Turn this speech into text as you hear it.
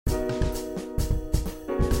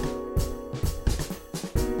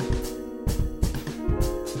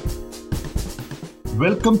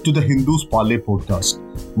Welcome to the Hindu's Parley podcast.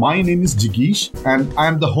 My name is Jigeesh and I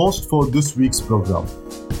am the host for this week's program.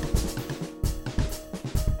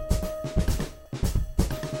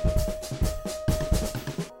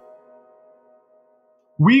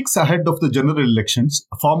 Weeks ahead of the general elections,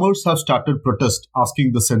 farmers have started protest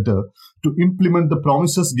asking the centre to implement the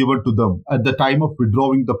promises given to them at the time of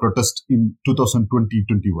withdrawing the protest in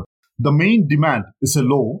 2020-21. The main demand is a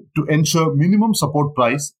law to ensure minimum support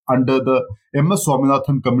price under the MS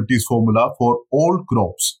Swaminathan Committee's formula for all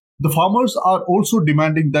crops. The farmers are also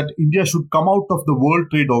demanding that India should come out of the World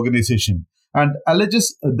Trade Organization and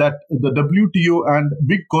alleges that the WTO and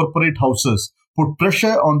big corporate houses put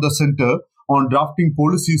pressure on the centre on drafting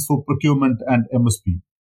policies for procurement and MSP.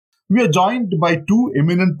 We are joined by two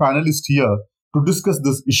eminent panelists here to discuss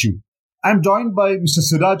this issue. I am joined by Mr.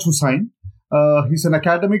 Siraj Hussain. He's an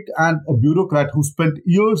academic and a bureaucrat who spent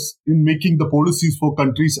years in making the policies for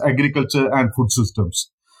countries' agriculture and food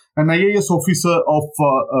systems. An IAS officer of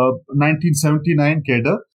 1979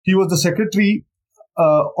 cadre, he was the secretary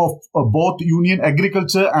of both Union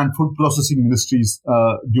Agriculture and Food Processing Ministries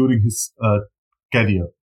during his career.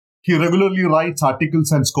 He regularly writes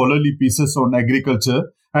articles and scholarly pieces on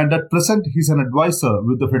agriculture, and at present he's an advisor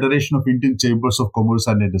with the Federation of Indian Chambers of Commerce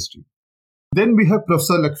and Industry. Then we have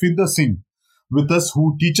Professor Lakhwinder Singh with us,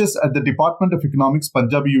 who teaches at the Department of Economics,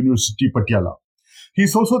 Punjabi University, Patiala. He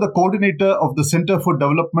is also the coordinator of the Centre for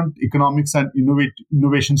Development, Economics and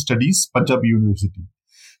Innovation Studies, Punjabi University.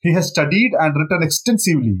 He has studied and written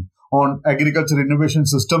extensively on agriculture innovation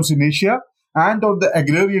systems in Asia and on the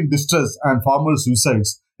agrarian distress and farmers'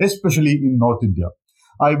 suicides, especially in North India.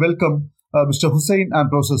 I welcome Mr. Hussain and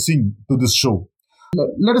Professor Singh to this show.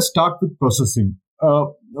 Let us start with Professor Singh.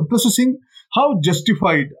 Professor Singh, how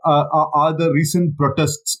justified are the recent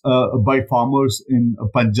protests by farmers in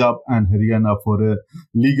Punjab and Haryana for a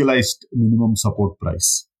legalized minimum support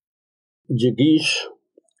price? Jigeesh,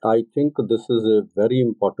 I think this is a very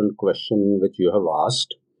important question which you have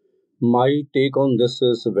asked. My take on this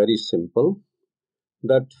is very simple,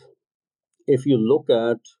 that if you look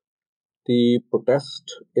at the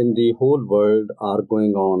protests in the whole world are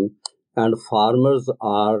going on and farmers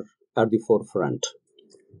are at the forefront.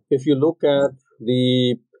 If you look at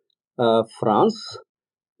the France,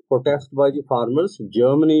 protest by the farmers,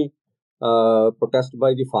 Germany, protest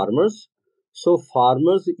by the farmers. So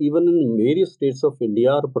farmers even in various states of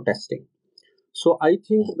India are protesting. So I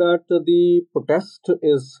think that the protest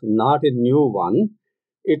is not a new one.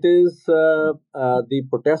 It is the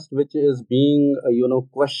protest which is being,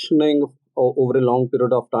 questioning over a long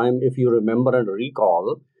period of time. If you remember and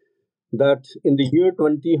recall that in the year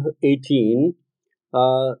 2018,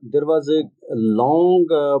 there was a long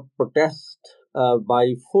protest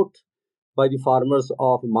by foot by the farmers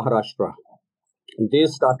of Maharashtra. They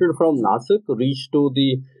started from Nasik, reached to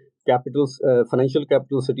the financial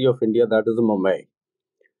capital city of India, that is Mumbai.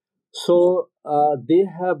 So they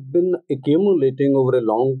have been accumulating over a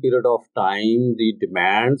long period of time the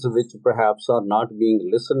demands which perhaps are not being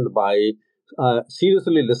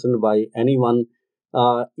seriously listened by anyone,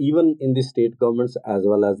 even in the state governments as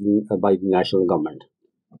well as by the national government.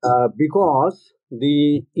 Because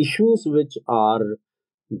the issues which are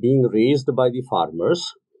being raised by the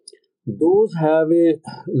farmers, those have a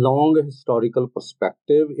long historical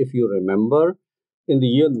perspective. If you remember, in the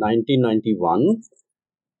year 1991,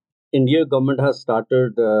 India government has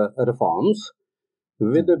started reforms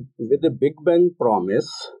with a big bang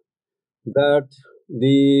promise that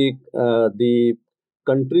the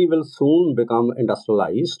country will soon become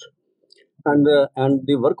industrialized, and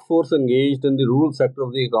the workforce engaged in the rural sector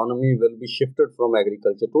of the economy will be shifted from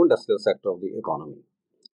agriculture to industrial sector of the economy.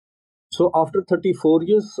 So after 34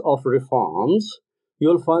 years of reforms, you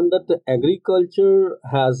will find that the agriculture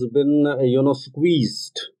has been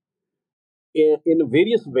squeezed in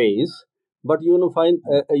various ways, but you will find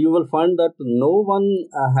that no one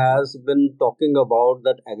has been talking about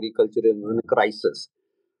that agriculture is in crisis.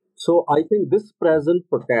 So I think this present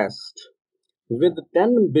protest with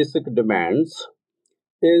 10 basic demands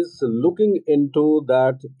is looking into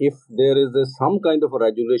that if there is some kind of a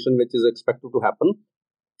regulation which is expected to happen.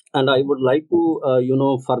 And I would like to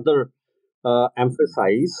further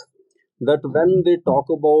emphasize that when they talk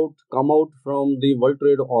about come out from the World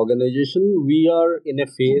Trade Organization, we are in a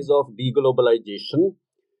phase of deglobalization.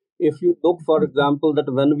 If you look, for example,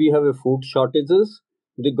 that when we have a food shortages,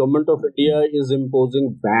 the government of India is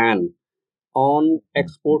imposing ban on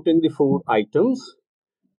exporting the food items,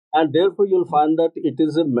 and therefore you'll find that it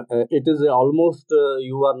is almost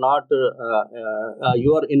you are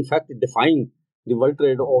in fact defying the World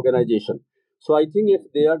Trade Organization. So I think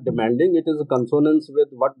if they are demanding, it is a consonance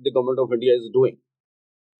with what the government of India is doing.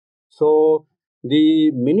 So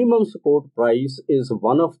the minimum support price is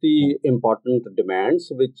one of the important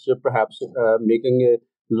demands, which perhaps making a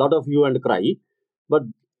lot of hue and cry, but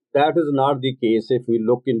that is not the case if we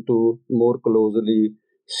look into more closely,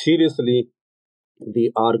 seriously,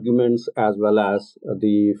 the arguments as well as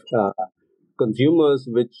the consumers,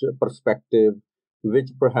 which perspective, which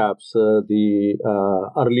perhaps the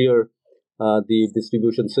earlier the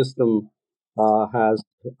distribution system has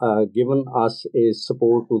given us a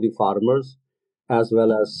support to the farmers, as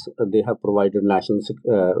well as they have provided national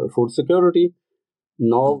food security.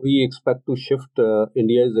 Now we expect to shift,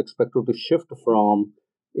 India is expected to shift from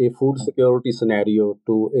a food security scenario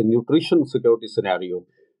to a nutrition security scenario.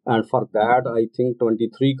 And for that, I think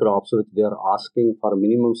 23 crops which they are asking for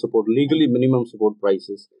minimum support, legally minimum support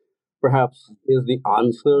prices, perhaps is the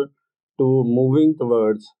answer to moving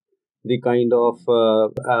towards the kind of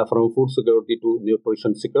from food security to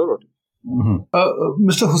nutrition security.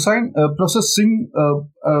 Mr. Hussain, Professor Singh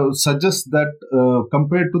suggests that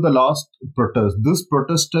compared to the last protest, this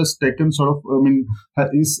protest has taken sort of,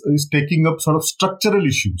 is taking up sort of structural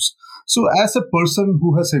issues. So, as a person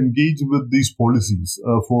who has engaged with these policies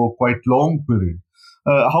for quite long period,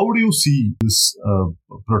 how do you see this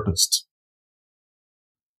protest?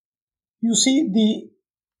 You see, the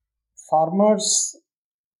farmers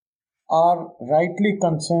are rightly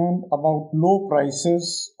concerned about low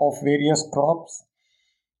prices of various crops,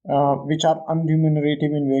 which are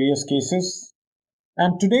unremunerative in various cases.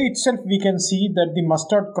 And today itself, we can see that the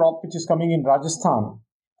mustard crop, which is coming in Rajasthan,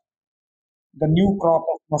 the new crop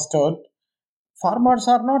of mustard, farmers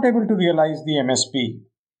are not able to realize the MSP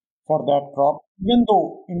for that crop, even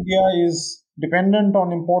though India is dependent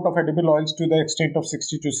on import of edible oils to the extent of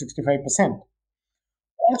 60 to 65%.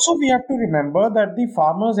 Also, we have to remember that the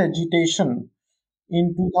farmers' agitation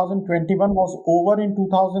in 2021 was over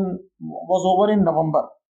in November,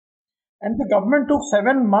 and the government took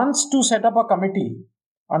 7 months to set up a committee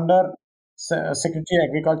under Secretary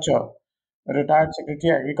Agriculture, retired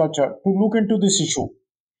Secretary Agriculture, to look into this issue.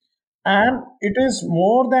 And it is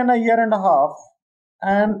more than a year and a half,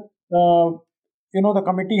 and the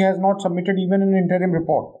committee has not submitted even an interim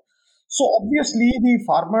report. So obviously, the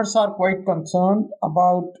farmers are quite concerned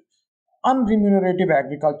about unremunerative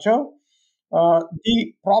agriculture.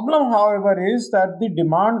 The problem, however, is that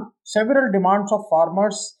several demands of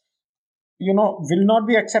farmers, will not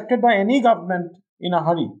be accepted by any government in a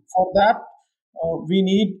hurry. For that, we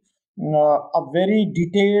need a very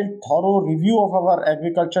detailed, thorough review of our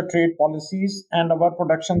agriculture trade policies and our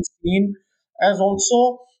production scene, as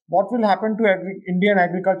also what will happen to Indian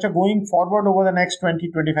agriculture going forward over the next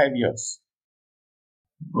 20-25 years.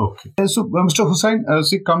 Okay. So, Mr. Hussain,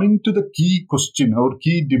 coming to the key question or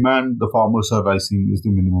key demand the farmers are raising is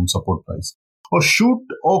the minimum support price. Or should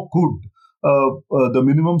or could the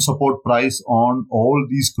minimum support price on all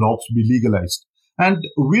these crops be legalized? And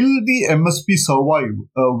will the MSP survive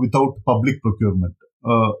without public procurement?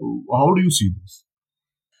 How do you see this?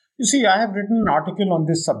 You see, I have written an article on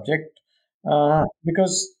this subject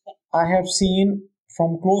because I have seen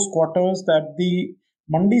from close quarters that the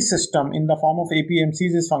mandi system in the form of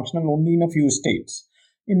APMCs is functional only in a few states.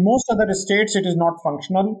 In most other states, it is not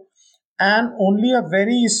functional, and only a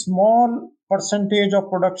very small percentage of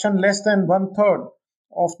production, less than 1/3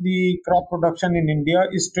 of the crop production in India,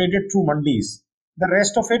 is traded through mandis. The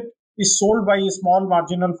rest of it is sold by small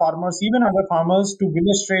marginal farmers, even other farmers, to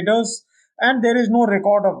village traders, and there is no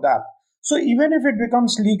record of that. So even if it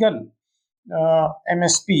becomes legal,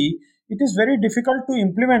 MSP, it is very difficult to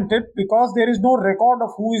implement it because there is no record of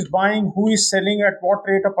who is buying, who is selling, at what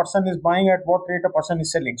rate a person is buying, at what rate a person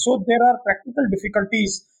is selling. So there are practical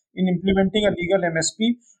difficulties in implementing a legal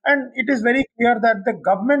MSP, and it is very clear that the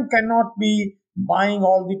government cannot be buying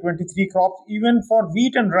all the 23 crops. Even for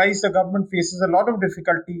wheat and rice, the government faces a lot of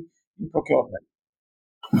difficulty in procurement.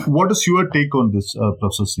 What is your take on this,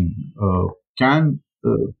 Professor Singh?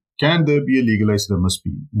 Can there be a legalized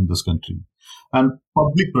MSP in this country? And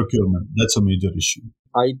public procurement, that's a major issue.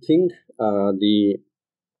 I think the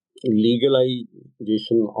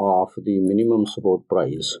legalization of the minimum support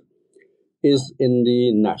price is in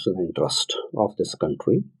the national interest of this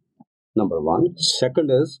country, number one. Second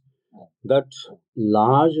is that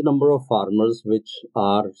large number of farmers which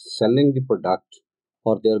are selling the product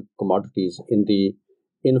or their commodities in the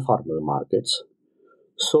informal markets.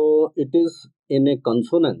 So it is in a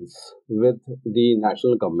consonance with the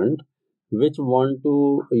national government, which want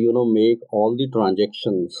to make all the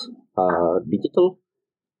transactions digital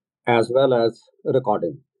as well as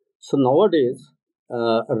recording. So nowadays,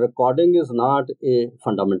 recording is not a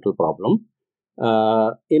fundamental problem.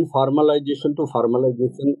 In formalization to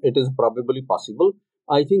formalization, it is probably possible,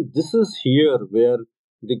 I think this is here where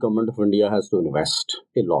the government of India has to invest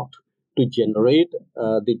a lot to generate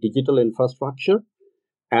the digital infrastructure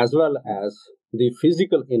as well as the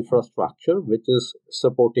physical infrastructure which is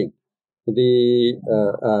supporting the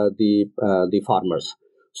farmers.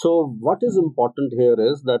 So what is important here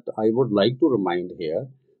is that I would like to remind here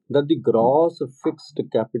that the gross fixed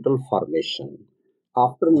capital formation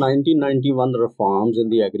after 1991 reforms in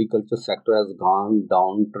the agriculture sector has gone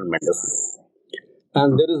down tremendously,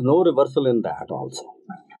 and there is no reversal in that also.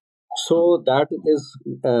 So that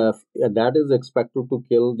is expected to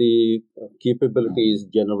kill the capabilities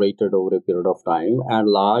generated over a period of time, and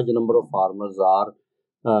large number of farmers are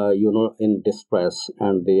in distress,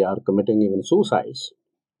 and they are committing even suicides.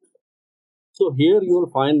 So here you will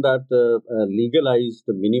find that legalized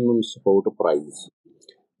minimum support price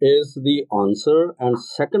is the answer. And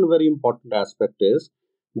second very important aspect is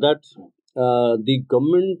that the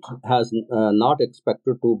government has not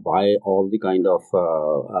expected to buy all the kind of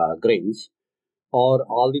grains or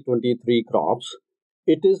all the 23 crops.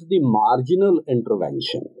 It is the marginal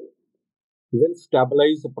intervention will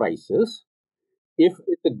stabilize the prices. If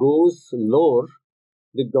it goes lower,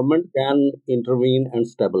 the government can intervene and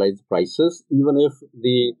stabilize prices, even if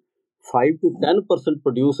the 5 to 10%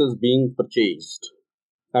 produce is being purchased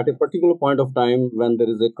at a particular point of time when there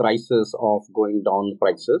is a crisis of going down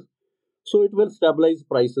prices. So it will stabilize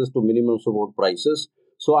prices to minimum support prices.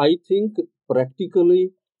 So I think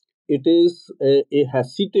practically it is a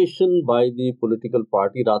hesitation by the political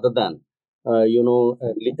party rather than,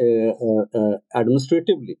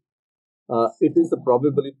 administratively. It is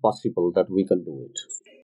probably possible that we can do it.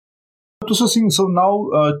 Professor Singh, so now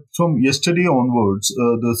from yesterday onwards,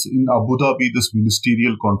 this in Abu Dhabi, this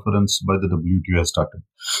ministerial conference by the WTO has started.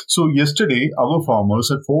 So yesterday, our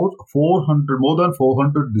farmers at 400, more than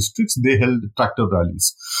 400 districts, they held tractor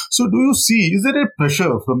rallies. So do you see, is there a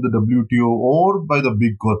pressure from the WTO or by the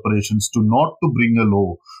big corporations to not to bring a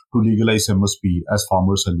law to legalize MSP as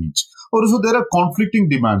farmers allege? Or so there are conflicting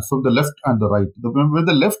demands from the left and the right. When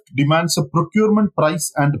the left demands a procurement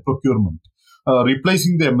price and procurement,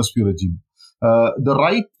 replacing the MSP regime. The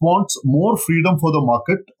right wants more freedom for the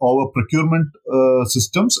market over procurement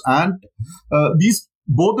systems, and these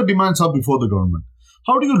both the demands are before the government.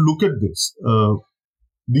 How do you look at this?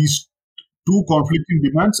 These two conflicting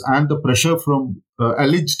demands and the pressure from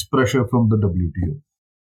alleged pressure from the WTO.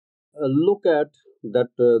 Look at that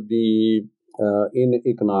the in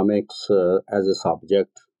economics as a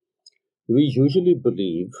subject, we usually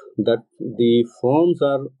believe that the firms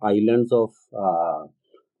are islands of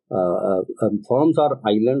firms are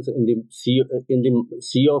islands in the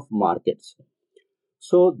sea of markets.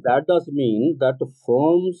 So that does mean that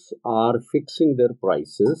firms are fixing their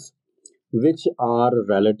prices, which are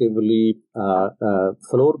relatively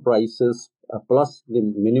floor prices plus the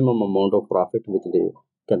minimum amount of profit which they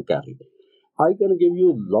can carry. I can give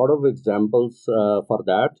you a lot of examples for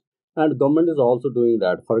that, and government is also doing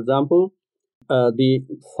that. For example, the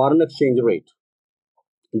foreign exchange rate.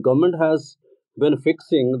 Government has been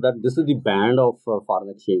fixing that this is the band of foreign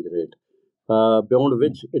exchange rate, beyond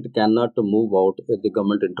which it cannot move out if the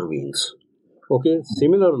government intervenes. Okay.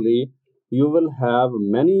 Similarly, you will have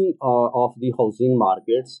many of the housing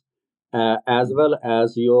markets, as well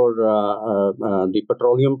as your the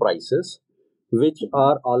petroleum prices, which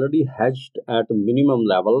are already hedged at minimum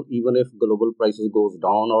level. Even if global prices goes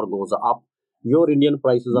down or goes up, your Indian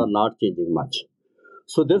prices are not changing much.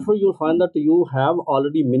 So therefore, you'll find that you have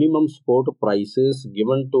already minimum support prices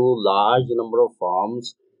given to large number of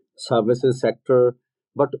firms, services sector,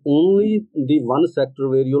 but only the one sector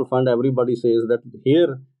where you'll find everybody says that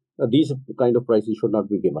here these kind of prices should not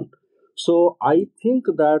be given. So I think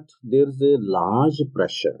that there is a large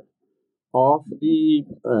pressure of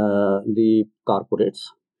the corporates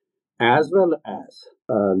as well as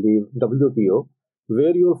the WTO,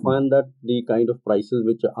 where you'll find that the kind of prices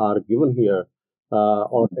which are given here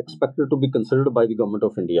or expected to be considered by the government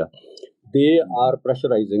of India, they are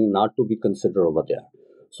pressurizing not to be considered over there.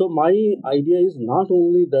 So my idea is not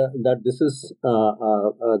only that this is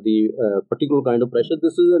the particular kind of pressure.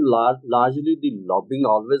 This is largely the lobbying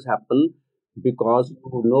always happen, because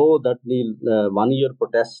you know that the 1 year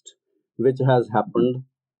protest which has happened,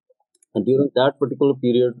 and during that particular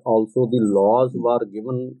period, also the laws were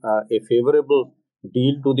given a favorable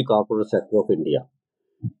deal to the corporate sector of India.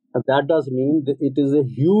 And that does mean that it is a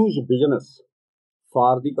huge business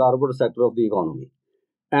for the corporate sector of the economy.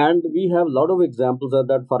 And we have a lot of examples of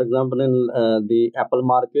that. For example, in the Apple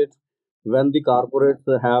market, when the corporates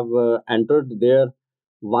have entered there,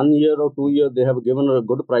 1 year or 2 years, they have given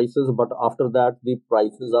good prices, but after that, the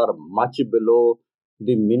prices are much below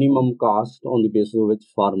the minimum cost on the basis of which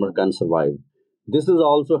farmer can survive. This is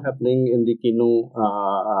also happening in the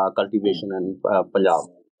quinoa cultivation in Punjab.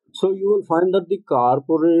 So you will find that the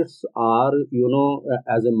corporates are,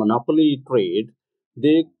 as a monopoly trade,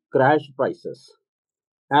 they crash prices.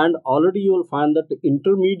 And already you will find that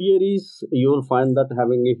intermediaries, you will find that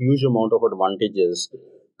having a huge amount of advantages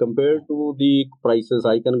compared to the prices.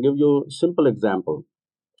 I can give you a simple example.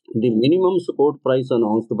 The minimum support price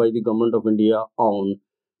announced by the government of India on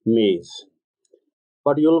maize,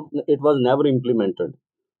 but it was never implemented.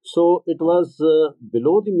 So it was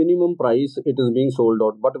below the minimum price, it is being sold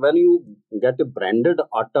out. But when you get a branded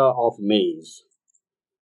atta of maize,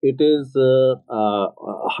 it is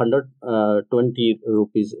 120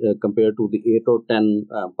 rupees compared to the 8 or 10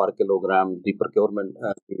 per kilogram, the procurement,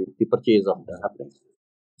 the purchase of the happening.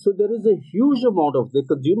 So there is a huge amount of the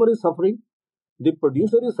consumer is suffering, the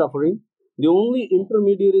producer is suffering, the only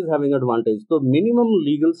intermediary is having advantage. So minimum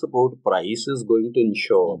legal support price is going to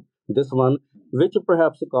ensure this one, which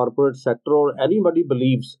perhaps the corporate sector or anybody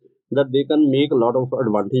believes that they can make a lot of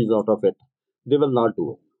advantage out of it, they will not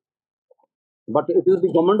do it. But it is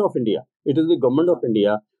the government of India. It is the government of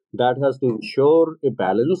India that has to ensure a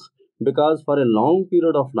balance, because for a long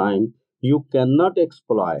period of time you cannot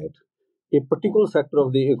exploit a particular sector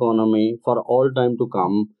of the economy for all time to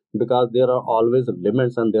come, because there are always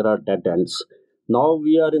limits and there are dead ends. Now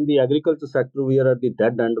we are in the agriculture sector, we are at the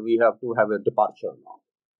dead end, we have to have a departure now.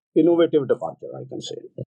 Innovative departure, I can say.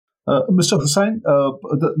 Mr. Hussain,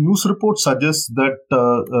 the news report suggests that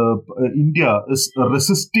India is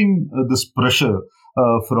resisting this pressure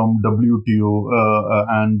from WTO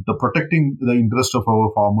and protecting the interest of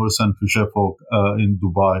our farmers and fisher folk in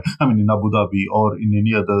Dubai, in Abu Dhabi or in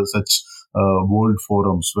any other such world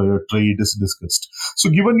forums where trade is discussed. So,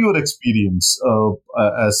 given your experience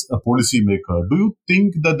as a policymaker, do you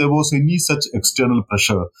think that there was any such external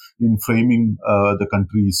pressure in framing the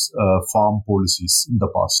country's farm policies in the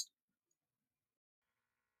past?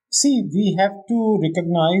 See, we have to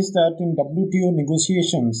recognize that in WTO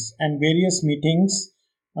negotiations and various meetings,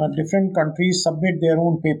 different countries submit their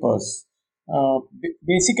own papers.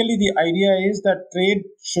 Basically, the idea is that trade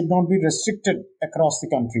should not be restricted across the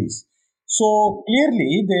countries. So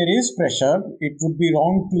clearly, there is pressure. It would be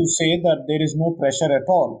wrong to say that there is no pressure at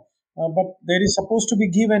all. But there is supposed to be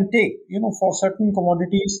give and take. For certain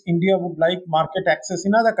commodities, India would like market access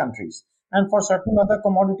in other countries. And for certain other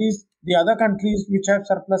commodities, the other countries which have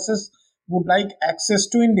surpluses would like access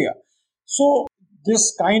to India. So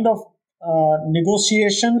this kind of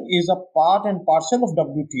negotiation is a part and parcel of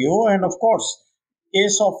WTO. And of course,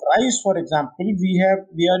 case of rice, for example, we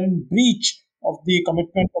are in breach of the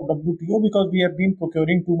commitment of WTO because we have been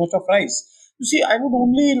procuring too much of rice. You see, I would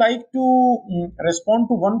only like to respond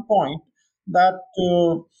to one point, that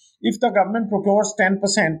if the government procures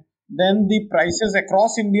 10%, then the prices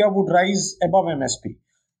across India would rise above MSP.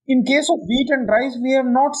 In case of wheat and rice, we have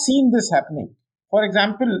not seen this happening. For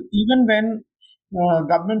example, even when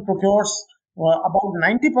government procures about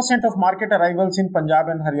 90% of market arrivals in Punjab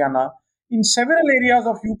and Haryana, in several areas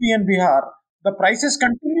of UP and Bihar, the prices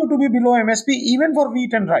continue to be below MSP even for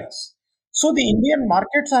wheat and rice. So the Indian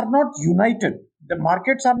markets are not united. The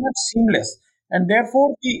markets are not seamless. And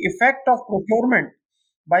therefore, the effect of procurement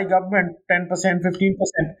by government, 10%,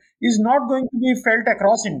 15%, is not going to be felt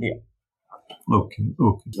across India. Okay.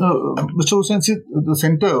 Mr. Hussain, the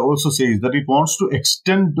center also says that it wants to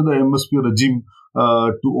extend to the MSP regime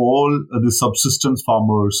to all the subsistence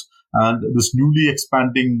farmers and this newly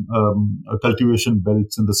expanding cultivation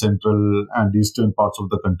belts in the central and eastern parts of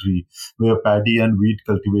the country, where paddy and wheat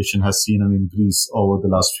cultivation has seen an increase over the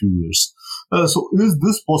last few years. So is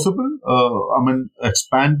this possible?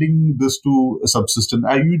 Expanding this to subsistence.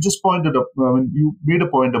 You just pointed up, you made a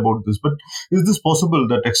point about this, but is this possible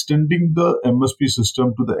that extending the MSP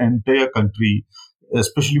system to the entire country,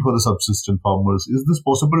 especially for the subsistence farmers, is this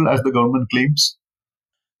possible as the government claims?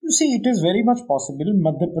 You see, it is very much possible.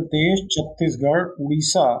 Madhya Pradesh, Chhattisgarh,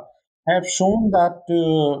 Odisha have shown that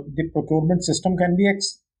the procurement system can be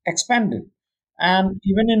expanded. And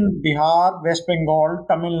even in Bihar, West Bengal,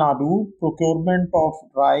 Tamil Nadu, procurement of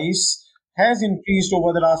rice has increased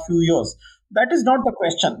over the last few years. That is not the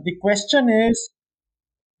question. The question is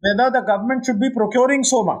whether the government should be procuring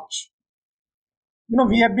so much.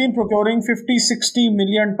 We have been procuring 50, 60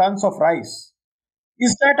 million tons of rice.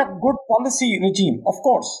 Is that a good policy regime? Of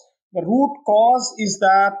course. The root cause is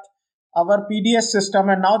that our PDS system,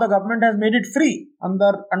 and now the government has made it free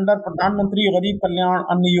under Pradhan Mantri Garib Kalyan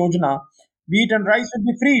Anna Yojana. Wheat and rice will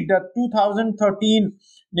be free. The 2013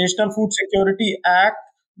 National Food Security Act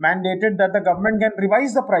mandated that the government can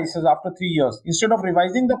revise the prices after 3 years. Instead of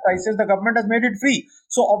revising the prices, the government has made it free.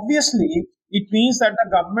 So obviously, it means that the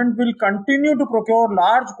government will continue to procure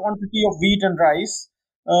large quantity of wheat and rice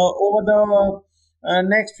over the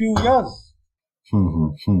next few years.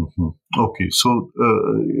 Okay, so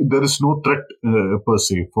there is no threat per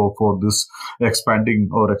se for this expanding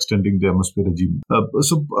or extending the MSP regime.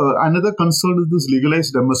 Another concern is this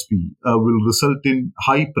legalized MSP will result in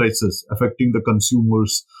high prices affecting the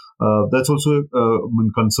consumers. That's also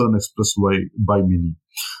a concern expressed by many.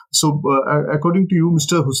 So, according to you,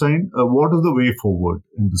 Mr. Hussain, what is the way forward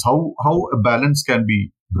in this? How a balance can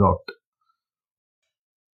be brought?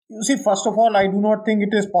 You see, first of all, I do not think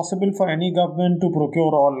it is possible for any government to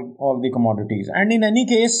procure all the commodities. And in any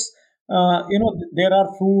case, there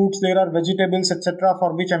are fruits, there are vegetables, etc.,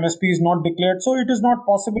 for which MSP is not declared. So it is not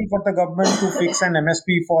possible for the government to fix an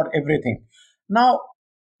MSP for everything. Now,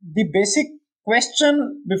 the basic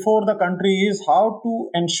question before the country is how to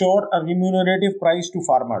ensure a remunerative price to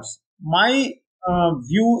farmers. My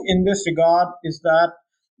view in this regard is that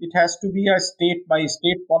it has to be a state by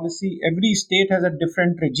state policy. Every state has a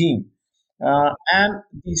different regime. And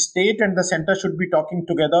the state and the center should be talking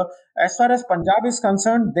together. As far as Punjab is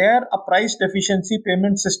concerned, there a price deficiency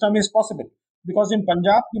payment system is possible because in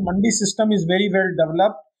Punjab the mandi system is very well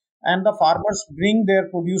developed and the farmers bring their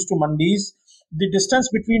produce to mandis. The distance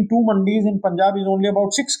between two mandis in Punjab is only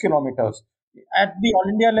about 6 kilometers. At the all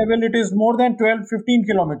India level, it is more than 12, 15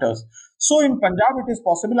 kilometers. So in Punjab, it is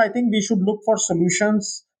possible. I think we should look for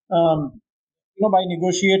solutions by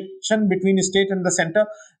negotiation between state and the center.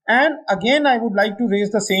 And again, I would like to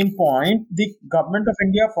raise the same point. The government of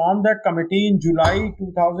India formed that committee in July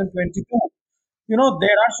 2022. There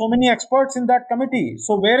are so many experts in that committee.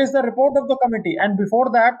 So where is the report of the committee? And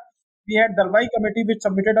before that, we had Dalwai committee which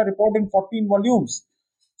submitted a report in 14 volumes.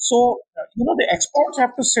 So, the experts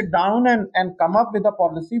have to sit down and come up with a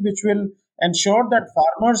policy which will ensure that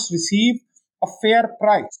farmers receive a fair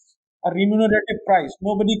price, a remunerative price.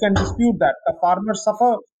 Nobody can dispute that. The farmers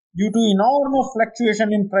suffer due to enormous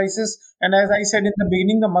fluctuation in prices. And as I said in the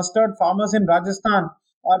beginning, the mustard farmers in Rajasthan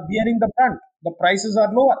are bearing the brunt. The prices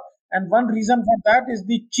are lower. And one reason for that is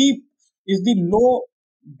the low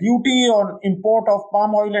duty on import of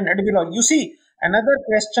palm oil and edible oil. You see, another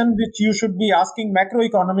question which you should be asking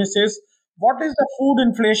macroeconomists is what is the food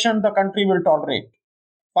inflation the country will tolerate?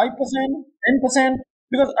 5%, 10%?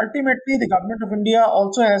 Because ultimately the government of India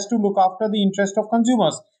also has to look after the interest of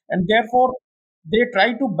consumers. And therefore, they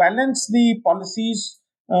try to balance the policies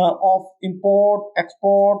of import,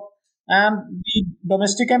 export, and the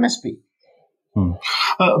domestic MSP.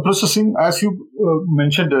 Processing, as you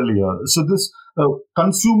mentioned earlier, so this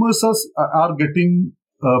consumers are getting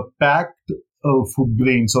packed food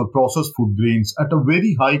grains or processed food grains at a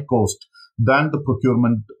very high cost than the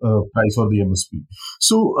procurement price or the MSP.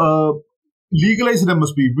 So, legalized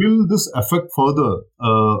MSP, will this affect further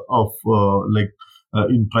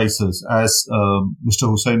in prices, as Mr.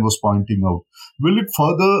 Hussain was pointing out? Will it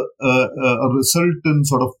further result in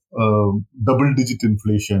sort of double-digit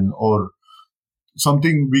inflation or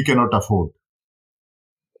something we cannot afford?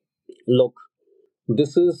 Look,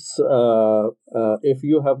 this is if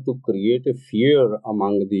you have to create a fear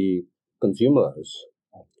among the consumers,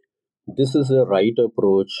 this is a right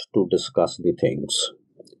approach to discuss the things.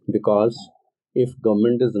 Because if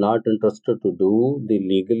government is not interested to do the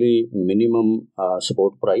legally minimum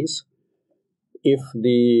support price, if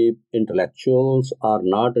the intellectuals are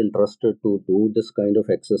not interested to do this kind of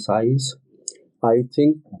exercise, I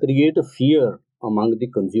think create a fear among the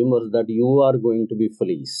consumers that you are going to be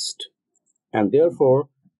fleeced. And therefore,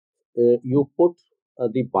 you put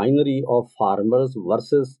the binary of farmers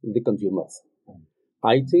versus the consumers.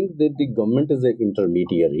 I think that the government is an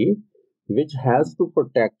intermediary which has to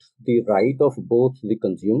protect the right of both the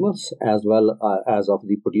consumers as well as of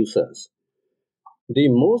the producers. The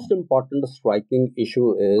most important striking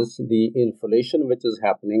issue is the inflation which is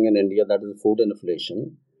happening in India, that is food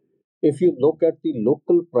inflation. If you look at the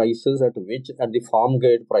local prices at the farm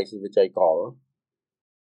gate prices, which I call,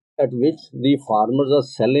 at which the farmers are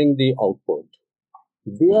selling the output,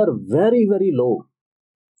 they are very, very low.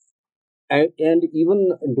 And even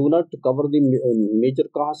do not cover the major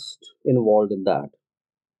cost involved in that.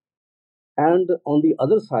 And on the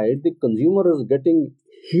other side, the consumer is getting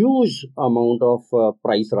huge amount of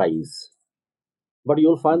price rise. But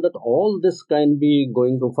you'll find that all this can be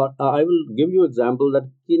going to far. I will give you example that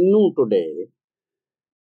Kinnu today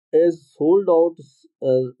is sold out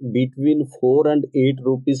between 4 and 8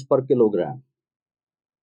 rupees per kilogram.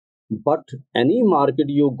 But any market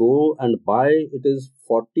you go and buy, it is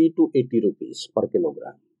 40 to 80 rupees per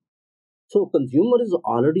kilogram. So consumer is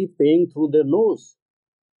already paying through their nose.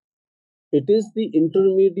 It is the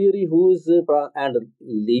intermediary who is and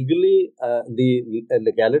legally the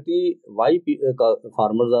legality why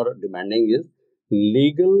farmers are demanding is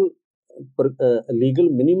legal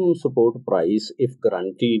minimum support price if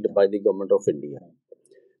guaranteed by the government of India.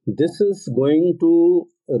 This is going to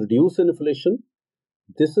reduce inflation.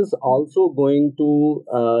 This is also going to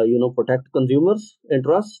protect consumers'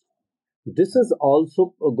 interest. This is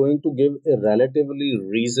also going to give a relatively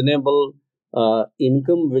reasonable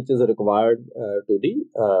income which is required to the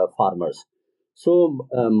farmers. So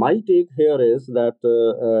my take here is that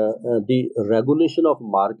the regulation of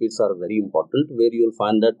markets are very important, where you'll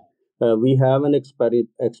find that we have an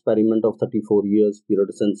experiment of 34 years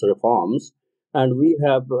period since reforms, and we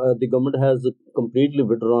have the government has completely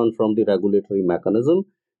withdrawn from the regulatory mechanism,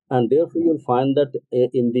 and therefore you'll find that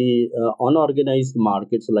in the unorganized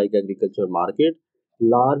markets like agriculture market,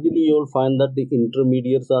 largely you'll find that the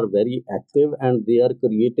intermediaries are very active and they are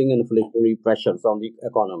creating inflationary pressures on the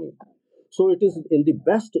economy. So it is in the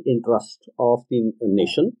best interest of the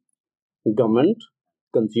nation, government,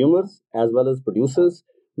 consumers, as well as producers,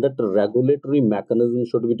 that regulatory mechanism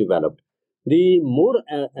should be developed. The more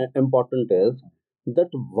important is that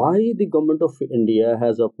why the government of India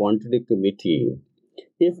has appointed a committee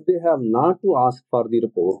if they have not to ask for the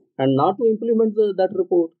report and not to implement that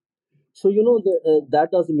report. So, that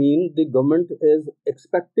does mean the government is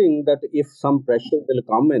expecting that if some pressure will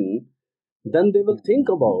come in, then they will think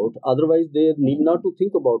about, otherwise they need not to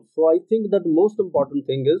think about. So I think that most important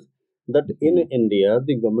thing is that in India,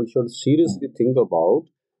 the government should seriously think about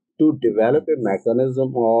to develop a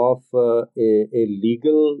mechanism of a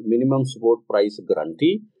legal minimum support price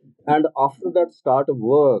guarantee, and after that start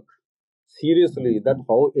work seriously that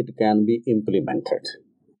how it can be implemented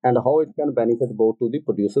and how it can benefit both to the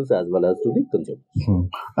producers as well as to the consumers.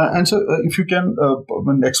 And so, if you can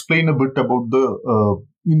explain a bit about the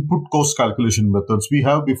input cost calculation methods, we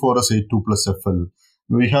have before us A2 plus FL.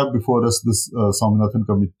 We have before us this Swaminathan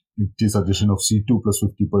Committee suggestion of C2 plus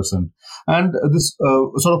 50%. And this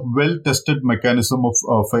sort of well-tested mechanism of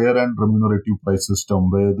fair and remunerative price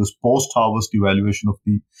system, where this post-harvest evaluation of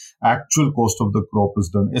the actual cost of the crop is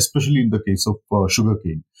done, especially in the case of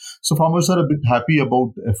sugarcane. So farmers are a bit happy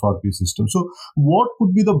about FRP system. So what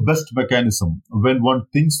could be the best mechanism when one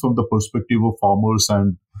thinks from the perspective of farmers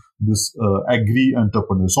and this agri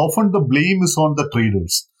entrepreneurs? Often the blame is on the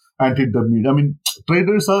traders and intermediate. I mean,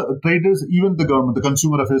 traders, even the government, the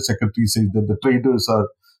Consumer Affairs Secretary says that the traders are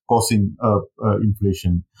causing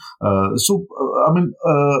inflation. What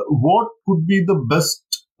could be the best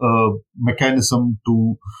mechanism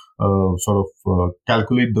to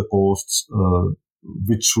calculate the costs,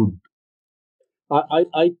 which should... I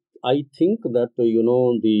think that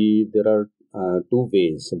there are two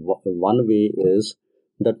ways. One way is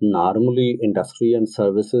that normally industry and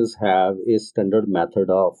services have a standard method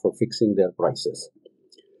of fixing their prices.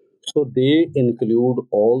 So they include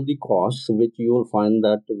all the costs which you will find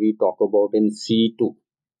that we talk about in C2.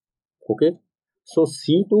 Okay. So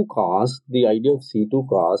C2 cost, the idea of C2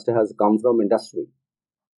 cost has come from industry.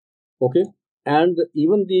 Okay. And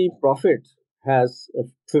even the profit has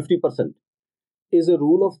 50% is a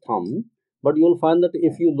rule of thumb. But you'll find that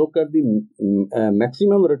if you look at the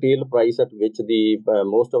maximum retail price at which the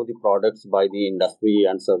most of the products by the industry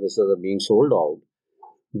and services are being sold out,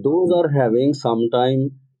 those are having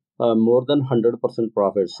sometime more than 100%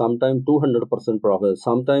 profit, sometime 200% profit.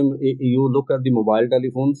 Sometime you look at the mobile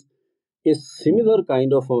telephones, a similar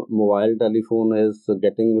kind of a mobile telephone is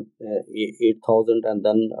getting 8,000 and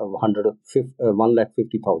then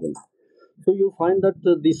 1,50,000. So you find that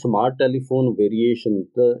the smart telephone variation,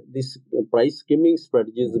 this price skimming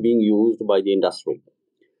strategy is being used by the industry.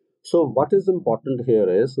 So what is important here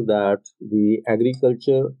is that the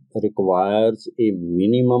agriculture requires a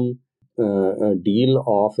minimum deal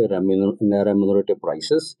of a remunerative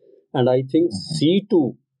prices, and I think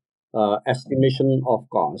C2 estimation of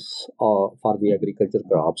costs for the agriculture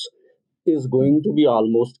crops is going to be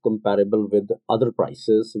almost comparable with other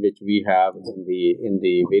prices which we have in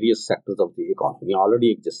the various sectors of the economy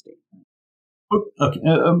already existing. Okay.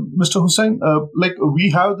 Mr. Hussain, like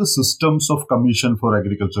we have the systems of commission for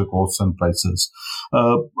agriculture costs and prices.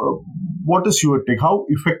 What is your take? How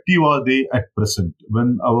effective are they at present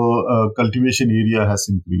when our cultivation area has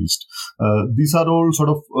increased? These are all sort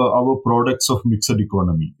of our products of mixed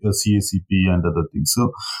economy, CACP and other things.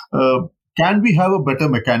 So, can we have a better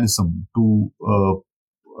mechanism to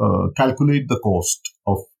calculate the cost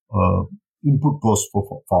of input cost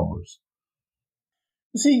for farmers?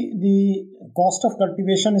 See, the cost of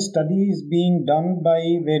cultivation study is being done by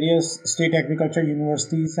various state agriculture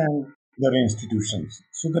universities and their institutions.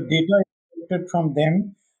 So the data is collected from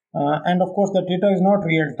them, and of course, the data is not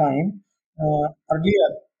real time. Earlier,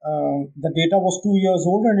 the data was 2 years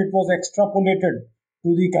old and it was extrapolated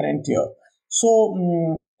to the current year.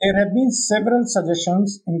 So there have been several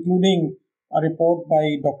suggestions, including a report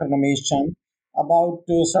by Dr. Namesh Chand about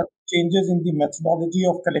certain changes in the methodology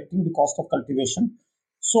of collecting the cost of cultivation.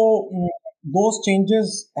 So those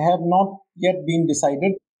changes have not yet been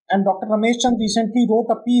decided. And Dr. Ramesh Chand recently wrote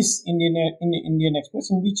a piece in Indian Express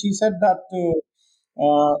in which he said that the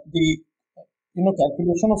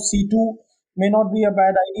calculation of C2 may not be a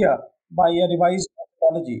bad idea by a revised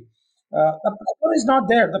methodology. The problem is not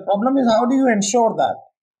there. The problem is how do you ensure that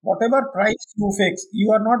whatever price you fix,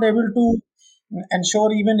 you are not able to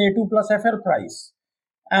ensure even A2 plus FL price.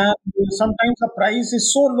 And sometimes the price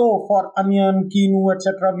is so low for onion, quinoa,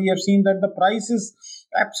 etc. We have seen that the price is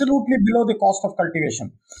absolutely below the cost of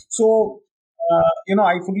cultivation. So,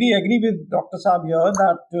 I fully agree with Dr. Saab here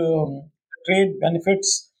that trade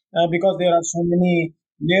benefits because there are so many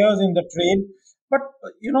layers in the trade. But,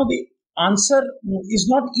 the answer is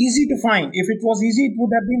not easy to find. If it was easy, it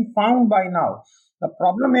would have been found by now. The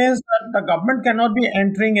problem is that the government cannot be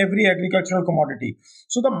entering every agricultural commodity.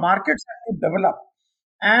 So the markets have to develop.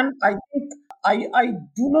 And I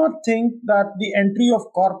do not think that the entry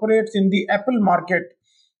of corporates in the apple market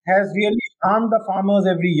has really harmed the farmers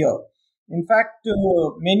every year. In fact,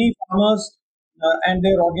 many farmers and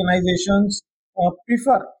their organizations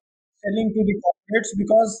prefer selling to the corporates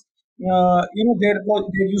because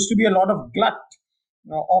there used to be a lot of glut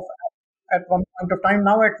of at one point of time.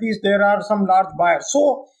 Now, at least there are some large buyers.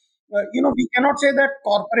 So, we cannot say that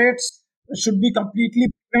corporates should be completely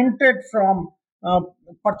prevented from uh,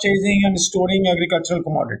 purchasing and storing agricultural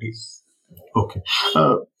commodities. Okay.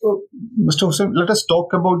 Mr. Hussain, let us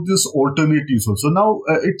talk about this alternatives also. Now,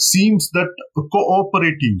 it seems that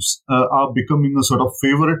cooperatives are becoming a sort of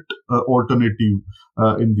favorite alternative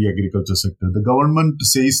in the agriculture sector. The government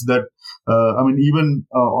says that, even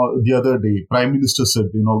the other day, Prime Minister said,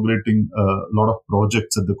 inaugurating a lot of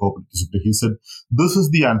projects at the cooperative sector, he said, this is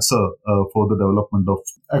the answer for the development of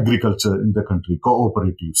agriculture in the country,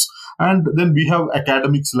 cooperatives. And then we have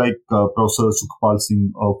academics like Professor Sukhpal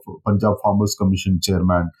Singh of Punjab Farmers Commission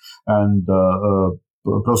chairman, and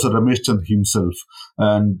Professor Ramesh Chand himself,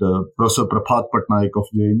 and Professor Prabhat Patnaik of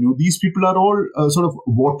JNU. These people are all sort of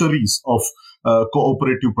votaries of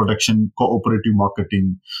cooperative production, cooperative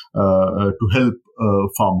marketing to help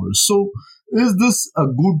farmers. So, is this a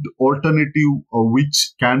good alternative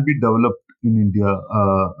which can be developed in India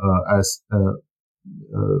as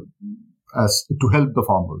to help the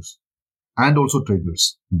farmers and also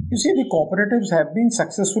traders? You see, the cooperatives have been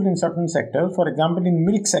successful in certain sectors. For example, in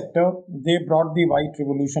milk sector, they brought the white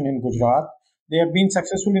revolution in Gujarat. They have been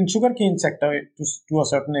successful in sugarcane sector to a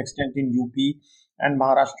certain extent in UP and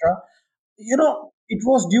Maharashtra. It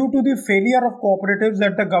was due to the failure of cooperatives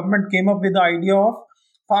that the government came up with the idea of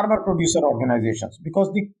farmer producer organizations because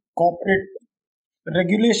the corporate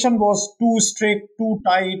regulation was too strict, too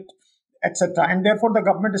tight, etc. And therefore, the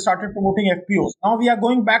government started promoting FPOs. Now we are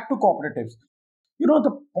going back to cooperatives.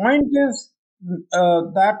 The point is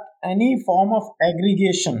that any form of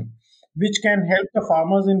aggregation which can help the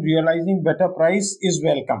farmers in realizing better price is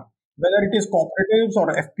welcome. Whether it is cooperatives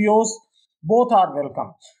or FPOs, both are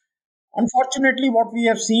welcome. Unfortunately, what we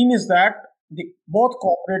have seen is that both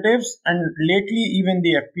cooperatives and lately even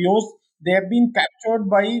the FPOs, they have been captured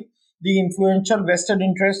by the influential vested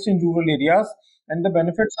interests in rural areas, and the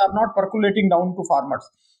benefits are not percolating down to farmers.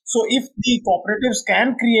 So, if the cooperatives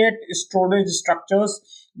can create storage structures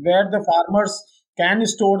where the farmers can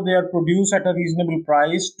store their produce at a reasonable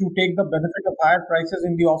price to take the benefit of higher prices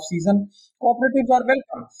in the off season, cooperatives are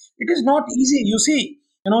welcome. It is not easy. You see,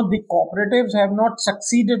 the cooperatives have not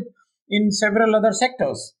succeeded in several other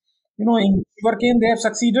sectors. In sugarcane they have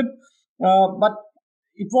succeeded, but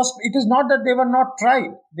it is not that they were not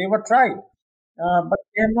tried. They were tried, but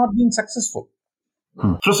they have not been successful.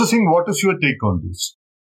 Professor Singh, what is your take on this?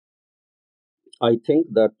 I think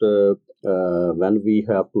that when we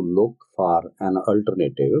have to look for an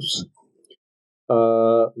alternatives,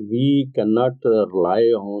 we cannot rely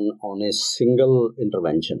on a single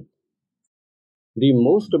intervention. The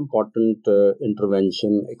most important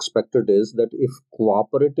intervention expected is that if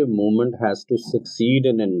cooperative movement has to succeed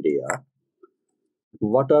in India,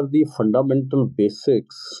 what are the fundamental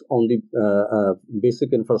basics on the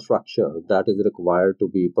basic infrastructure that is required to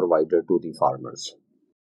be provided to the farmers?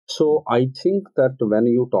 So I think that when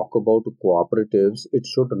you talk about cooperatives, it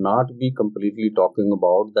should not be completely talking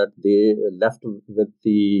about that they left with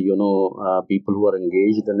the people who are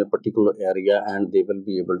engaged in a particular area and they will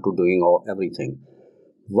be able to doing everything.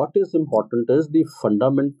 What is important is the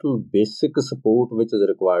fundamental basic support which is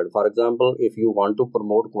required. For example, if you want to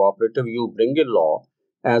promote cooperative, you bring a law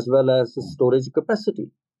as well as storage capacity.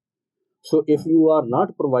 So if you are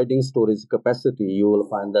not providing storage capacity, you will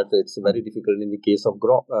find that it's very difficult in the case of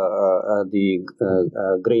the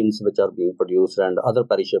grains which are being produced and other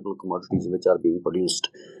perishable commodities which are being produced.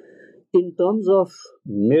 In terms of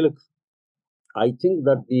milk, I think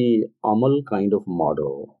that the Amal kind of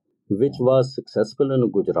model, which was successful in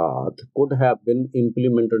Gujarat, could have been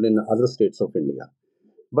implemented in other states of India.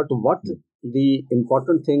 But what the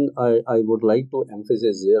important thing I would like to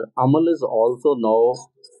emphasize here, Amal is also now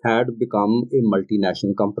had become a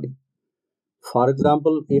multinational company. For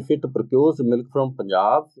example, if it procures milk from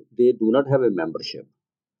Punjab, they do not have a membership.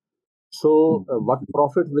 So, what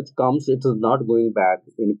profit which comes, it is not going back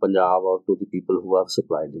in Punjab or to the people who have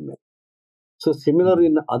supplied the milk. So, similar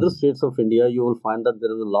in other states of India, you will find that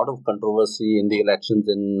there is a lot of controversy in the elections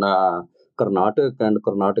in Karnataka, and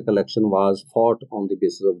Karnataka election was fought on the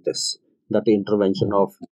basis of this, that intervention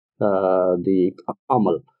of the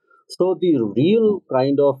Amal. So, the real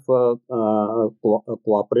kind of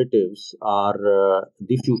cooperatives are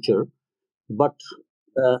the future, but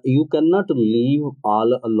you cannot leave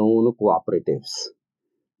all alone cooperatives.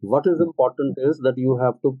 What is important is that you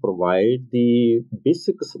have to provide the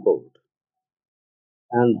basic support,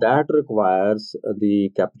 and that requires the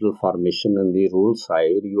capital formation in the rural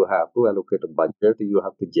side. You have to allocate a budget, you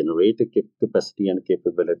have to generate a capacity and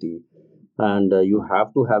capability, and you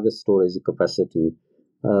have to have a storage capacity.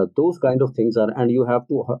 Those kind of things are, and you have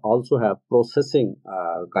to also have processing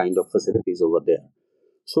kind of facilities over there.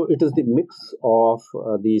 So it is the mix of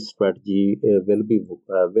the strategy will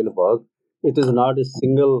work. It is not a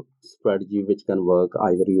single strategy which can work.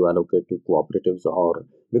 Either you allocate to cooperatives, or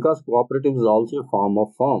because cooperatives is also a form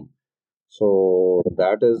of firm. So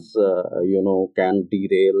that is can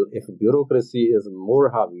derail if bureaucracy is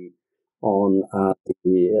more heavy on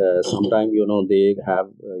sometimes they have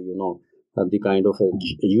the kind of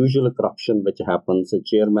usual corruption which happens. The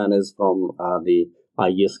chairman is from the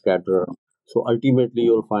IS cadre, so ultimately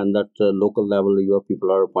you'll find that local level your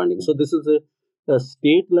people are appointing. So this is a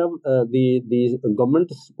state level. The government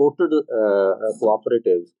supported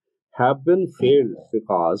cooperatives have been failed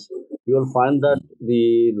because you will find that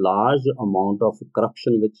the large amount of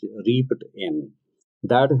corruption which reaped in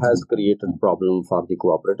that has created problem for the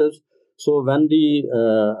cooperatives. So when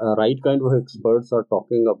the right kind of experts are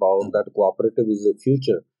talking about that cooperative is a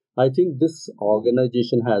future, I think this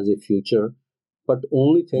organization has a future, but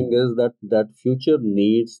only thing is that that future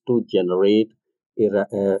needs to generate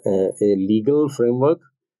a legal framework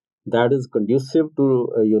that is conducive to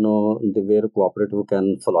the where cooperative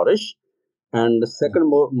can flourish. And the second,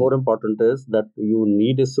 more important is that you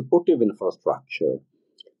need a supportive infrastructure,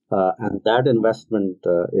 and that investment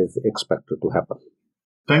is expected to happen.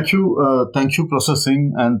 Thank you, Professor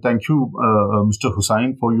Singh, and thank you, Mr.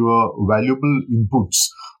 Hussain, for your valuable inputs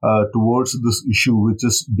towards this issue, which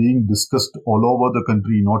is being discussed all over the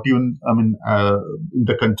country. Not even, in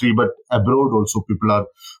the country, but abroad also. People are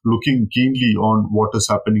looking keenly on what is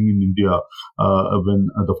happening in India when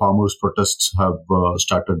the farmers' protests have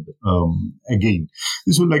started again.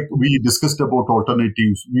 So, like we discussed about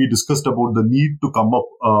alternatives, we discussed about the need to come up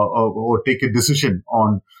or take a decision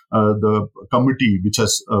on the committee which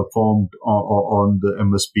has formed on the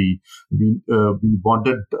MSP. We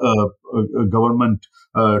wanted government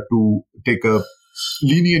to take a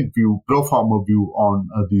lenient view, pro-farmer view on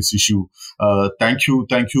this issue. Thank you,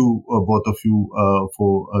 both of you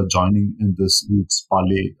for joining in this week's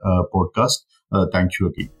Parley podcast. Thank you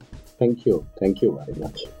again. Thank you very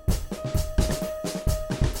much.